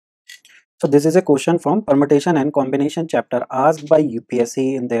So this is a question from Permutation and Combination chapter asked by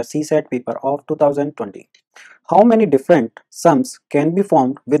UPSC in their CSAT paper of 2020. How many different sums can be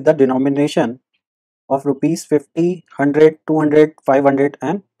formed with the denomination of rupees 50, 100, 200, 500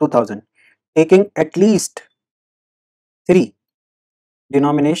 and 2000, taking at least 3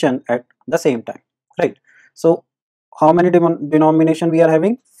 denomination at the same time, right? So how many denomination we are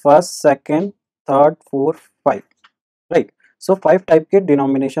having? First, second, third, fourth, 5, right? So 5 type के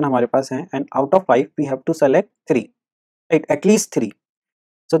denomination हमारे पास हैं and out of 5 we have to select 3, right? At least 3.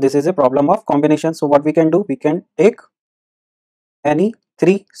 So this is a problem of combination. So what we can do, we can take any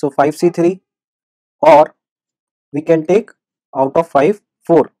 3, so 5C3, or we can take out of 5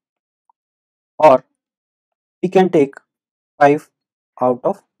 4, or we can take 5 out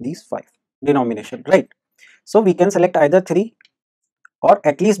of these 5 denomination, right? So we can select either 3 or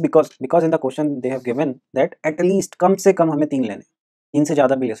at least, because in the question they have given that at least कम से कम हमें 3 लेने, 3 से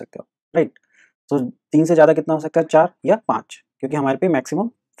ज़्यादा भी ले सकते हो, right? So 3 से ज़्यादा कितना हो सकता है? 4 या 5, क्योंकि हमारे पे मैक्सिमम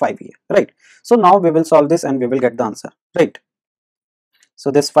 5 ही है, right? So now we will solve this and we will get the answer, right? So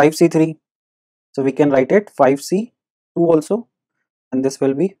this 5C3, so we can write it 5C2 also, and this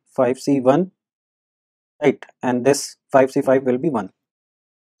will be 5C1, right? And this 5C5 will be 1.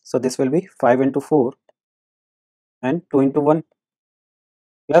 So this will be 5 into 4 and 2 into 1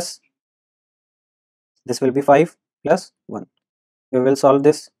 plus this will be 5 plus 1. We will solve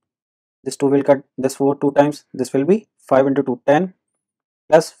this. This 2 will cut this 4 2 times. This will be 5 into 2 10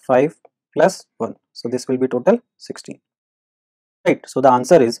 plus 5 plus 1. So this will be total 16. Right. So the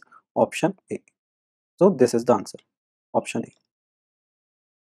answer is option A. So this is the answer, option A.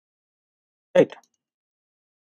 Right.